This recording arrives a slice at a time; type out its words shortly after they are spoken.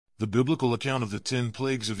The biblical account of the 10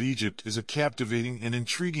 plagues of Egypt is a captivating and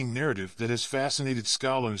intriguing narrative that has fascinated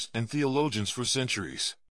scholars and theologians for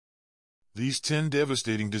centuries. These 10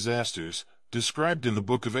 devastating disasters, described in the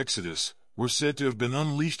book of Exodus, were said to have been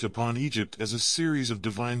unleashed upon Egypt as a series of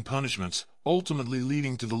divine punishments, ultimately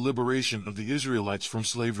leading to the liberation of the Israelites from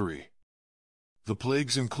slavery. The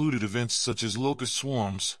plagues included events such as locust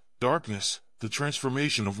swarms, darkness, the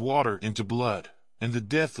transformation of water into blood, and the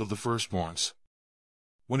death of the firstborns.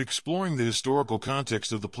 When exploring the historical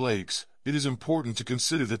context of the plagues, it is important to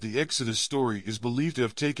consider that the Exodus story is believed to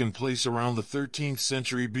have taken place around the 13th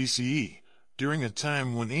century BCE, during a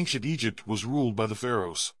time when ancient Egypt was ruled by the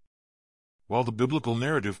pharaohs. While the biblical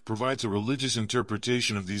narrative provides a religious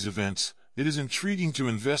interpretation of these events, it is intriguing to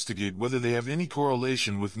investigate whether they have any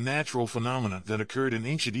correlation with natural phenomena that occurred in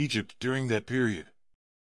ancient Egypt during that period.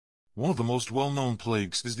 One of the most well-known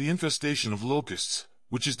plagues is the infestation of locusts,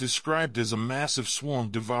 which is described as a massive swarm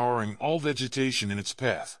devouring all vegetation in its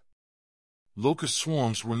path. Locust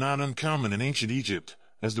swarms were not uncommon in ancient Egypt,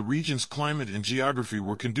 as the region's climate and geography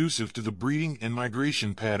were conducive to the breeding and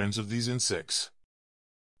migration patterns of these insects.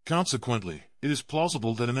 Consequently, it is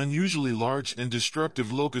plausible that an unusually large and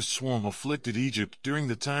destructive locust swarm afflicted Egypt during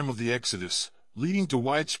the time of the Exodus, leading to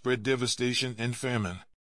widespread devastation and famine.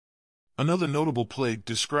 Another notable plague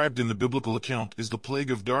described in the biblical account is the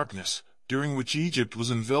plague of darkness, during which Egypt was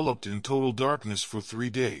enveloped in total darkness for 3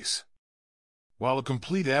 days. While a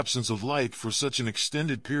complete absence of light for such an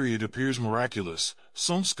extended period appears miraculous,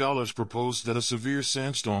 some scholars propose that a severe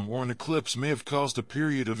sandstorm or an eclipse may have caused a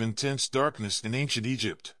period of intense darkness in ancient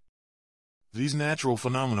Egypt. These natural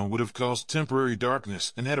phenomena would have caused temporary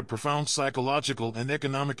darkness and had a profound psychological and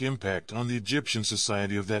economic impact on the Egyptian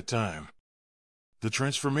society of that time. The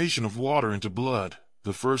transformation of water into blood,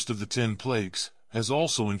 the first of the 10 plagues, has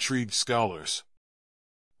also intrigued scholars.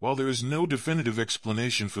 While there is no definitive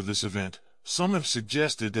explanation for this event, some have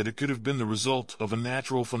suggested that it could have been the result of a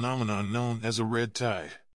natural phenomenon known as a red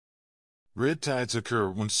tide. Red tides occur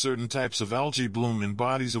when certain types of algae bloom in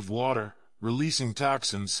bodies of water, releasing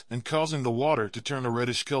toxins and causing the water to turn a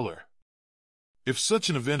reddish color. If such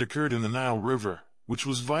an event occurred in the Nile River, which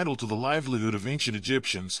was vital to the livelihood of ancient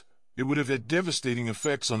Egyptians, it would have had devastating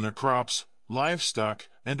effects on their crops, livestock,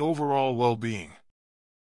 and overall well-being.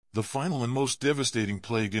 The final and most devastating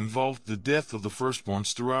plague involved the death of the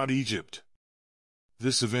firstborns throughout Egypt.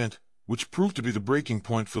 This event, which proved to be the breaking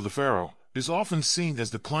point for the pharaoh, is often seen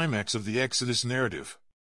as the climax of the Exodus narrative.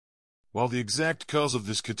 While the exact cause of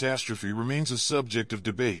this catastrophe remains a subject of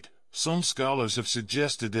debate, some scholars have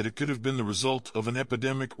suggested that it could have been the result of an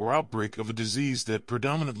epidemic or outbreak of a disease that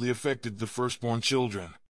predominantly affected the firstborn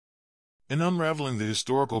children. In unraveling the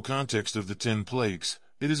historical context of the 10 plagues,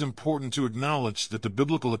 it is important to acknowledge that the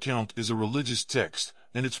biblical account is a religious text,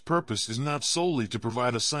 and its purpose is not solely to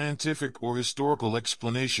provide a scientific or historical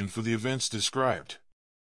explanation for the events described.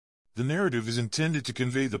 The narrative is intended to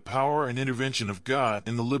convey the power and intervention of God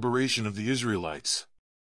in the liberation of the Israelites.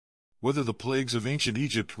 Whether the plagues of ancient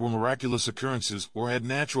Egypt were miraculous occurrences or had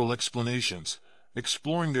natural explanations,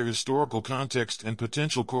 exploring their historical context and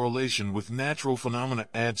potential correlation with natural phenomena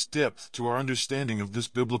adds depth to our understanding of this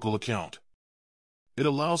biblical account. It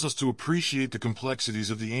allows us to appreciate the complexities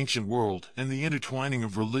of the ancient world and the intertwining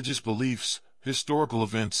of religious beliefs, historical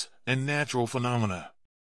events, and natural phenomena.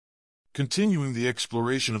 Continuing the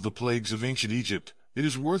exploration of the plagues of ancient Egypt, it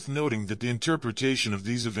is worth noting that the interpretation of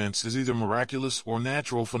these events as either miraculous or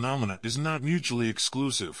natural phenomena is not mutually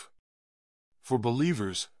exclusive. For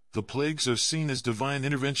believers, the plagues are seen as divine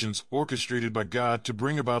interventions orchestrated by God to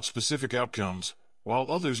bring about specific outcomes, while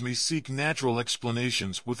others may seek natural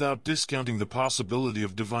explanations without discounting the possibility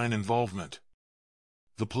of divine involvement.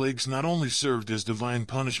 The plagues not only served as divine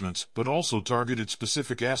punishments but also targeted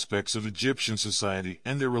specific aspects of Egyptian society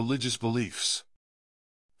and their religious beliefs.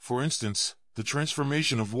 For instance, the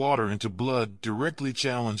transformation of water into blood directly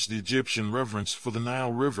challenged the Egyptian reverence for the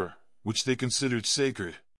Nile River, which they considered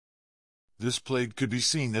sacred. This plague could be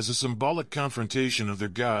seen as a symbolic confrontation of their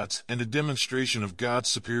gods and a demonstration of God's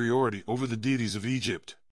superiority over the deities of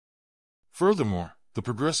Egypt. Furthermore, the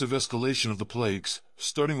progressive escalation of the plagues,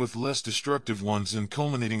 starting with less destructive ones and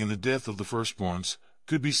culminating in the death of the firstborns,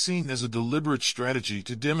 could be seen as a deliberate strategy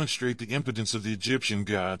to demonstrate the impotence of the Egyptian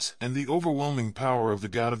gods and the overwhelming power of the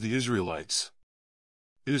God of the Israelites.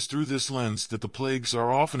 It is through this lens that the plagues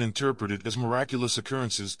are often interpreted as miraculous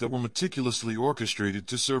occurrences that were meticulously orchestrated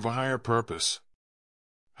to serve a higher purpose.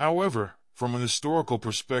 However, from an historical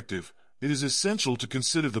perspective, it is essential to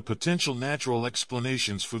consider the potential natural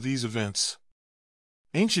explanations for these events.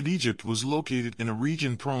 Ancient Egypt was located in a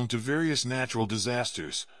region prone to various natural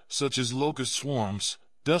disasters, such as locust swarms,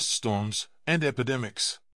 dust storms, and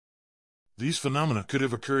epidemics. These phenomena could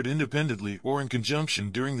have occurred independently or in conjunction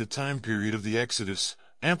during the time period of the Exodus,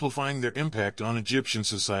 amplifying their impact on Egyptian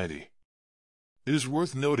society. It is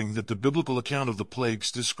worth noting that the biblical account of the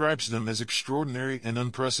plagues describes them as extraordinary and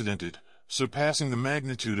unprecedented, surpassing the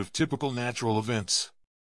magnitude of typical natural events.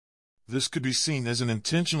 This could be seen as an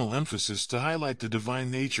intentional emphasis to highlight the divine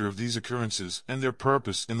nature of these occurrences and their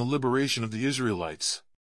purpose in the liberation of the Israelites.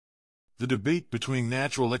 The debate between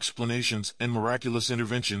natural explanations and miraculous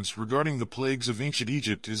interventions regarding the plagues of ancient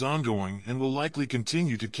Egypt is ongoing and will likely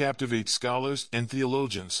continue to captivate scholars and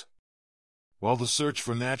theologians. While the search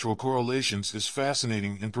for natural correlations is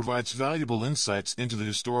fascinating and provides valuable insights into the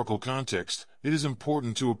historical context, it is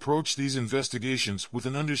important to approach these investigations with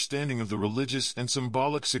an understanding of the religious and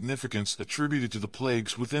symbolic significance attributed to the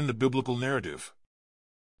plagues within the biblical narrative.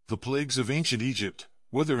 The plagues of ancient Egypt,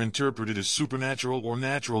 whether interpreted as supernatural or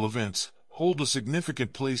natural events, hold a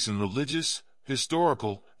significant place in religious,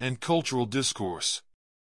 historical, and cultural discourse.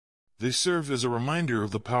 They serve as a reminder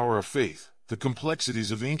of the power of faith, the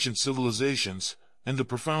complexities of ancient civilizations, and the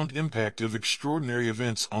profound impact of extraordinary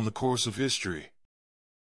events on the course of history.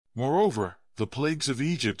 Moreover, the plagues of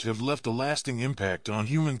Egypt have left a lasting impact on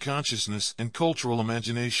human consciousness and cultural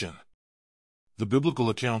imagination. The biblical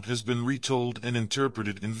account has been retold and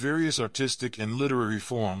interpreted in various artistic and literary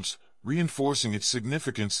forms, reinforcing its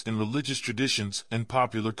significance in religious traditions and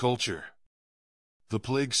popular culture. The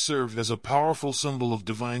plagues serve as a powerful symbol of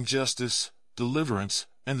divine justice, deliverance,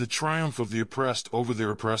 and the triumph of the oppressed over their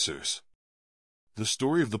oppressors. The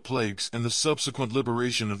story of the plagues and the subsequent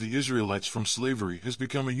liberation of the Israelites from slavery has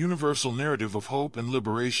become a universal narrative of hope and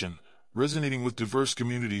liberation, resonating with diverse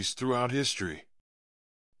communities throughout history.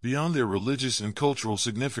 Beyond their religious and cultural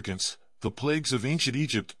significance, the plagues of ancient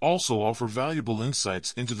Egypt also offer valuable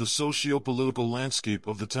insights into the socio-political landscape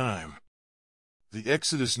of the time. The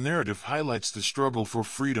Exodus narrative highlights the struggle for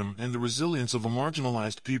freedom and the resilience of a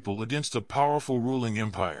marginalized people against a powerful ruling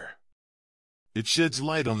empire. It sheds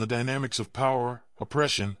light on the dynamics of power,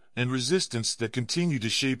 oppression, and resistance that continue to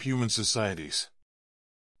shape human societies.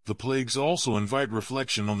 The plagues also invite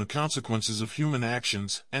reflection on the consequences of human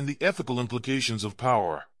actions and the ethical implications of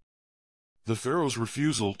power. The Pharaoh's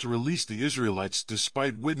refusal to release the Israelites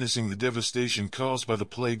despite witnessing the devastation caused by the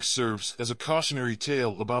plague serves as a cautionary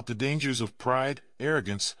tale about the dangers of pride,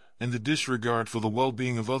 arrogance, and the disregard for the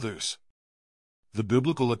well-being of others. The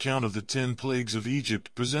biblical account of the 10 plagues of Egypt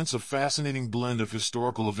presents a fascinating blend of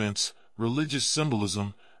historical events, religious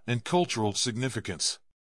symbolism, and cultural significance.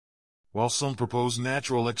 While some propose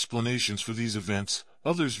natural explanations for these events,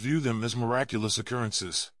 others view them as miraculous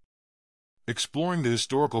occurrences. Exploring the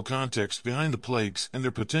historical context behind the plagues and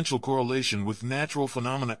their potential correlation with natural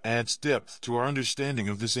phenomena adds depth to our understanding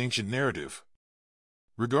of this ancient narrative.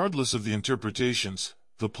 Regardless of the interpretations,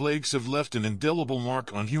 the plagues have left an indelible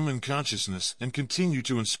mark on human consciousness and continue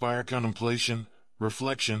to inspire contemplation,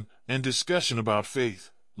 reflection, and discussion about faith,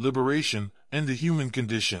 liberation, and the human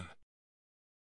condition.